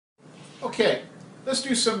Okay, let's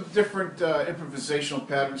do some different improvisational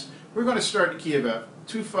patterns. We're going to start in the key of F.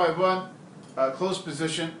 2-5-1, closed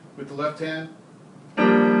position with the left hand.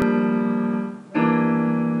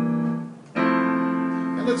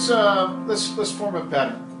 And let's form a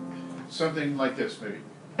pattern. Something like this, maybe.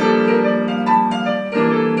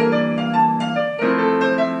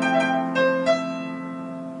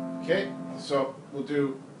 Okay, so we'll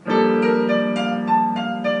do.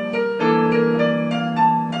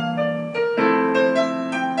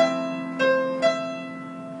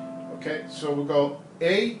 Okay, so we'll go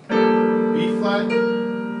A, B flat,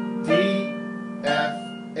 D, F,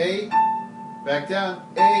 A, back down,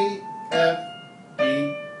 A, F,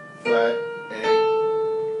 B, flat,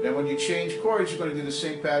 A. Then when you change chords, you're going to do the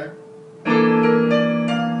same pattern.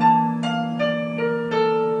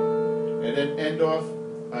 And then end off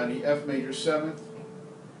on the F major 7th.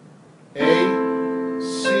 A,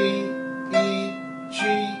 C, E, G,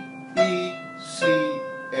 E, C,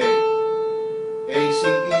 A. A, C, E,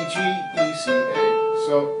 G, E, C, A.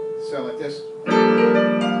 So, sound like this.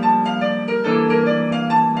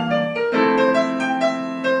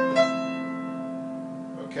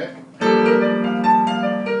 Okay.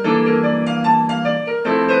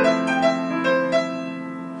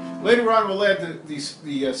 Later on, we'll add the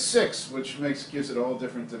 6, which gives it a whole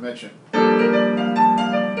different dimension.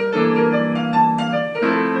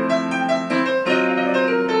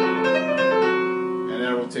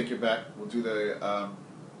 Take you back. We'll do the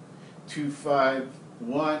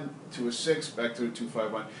 2-5-1 to a 6, back to a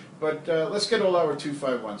 2-5-1. But let's get all our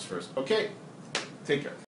 2-5-1s first. Okay? Take care.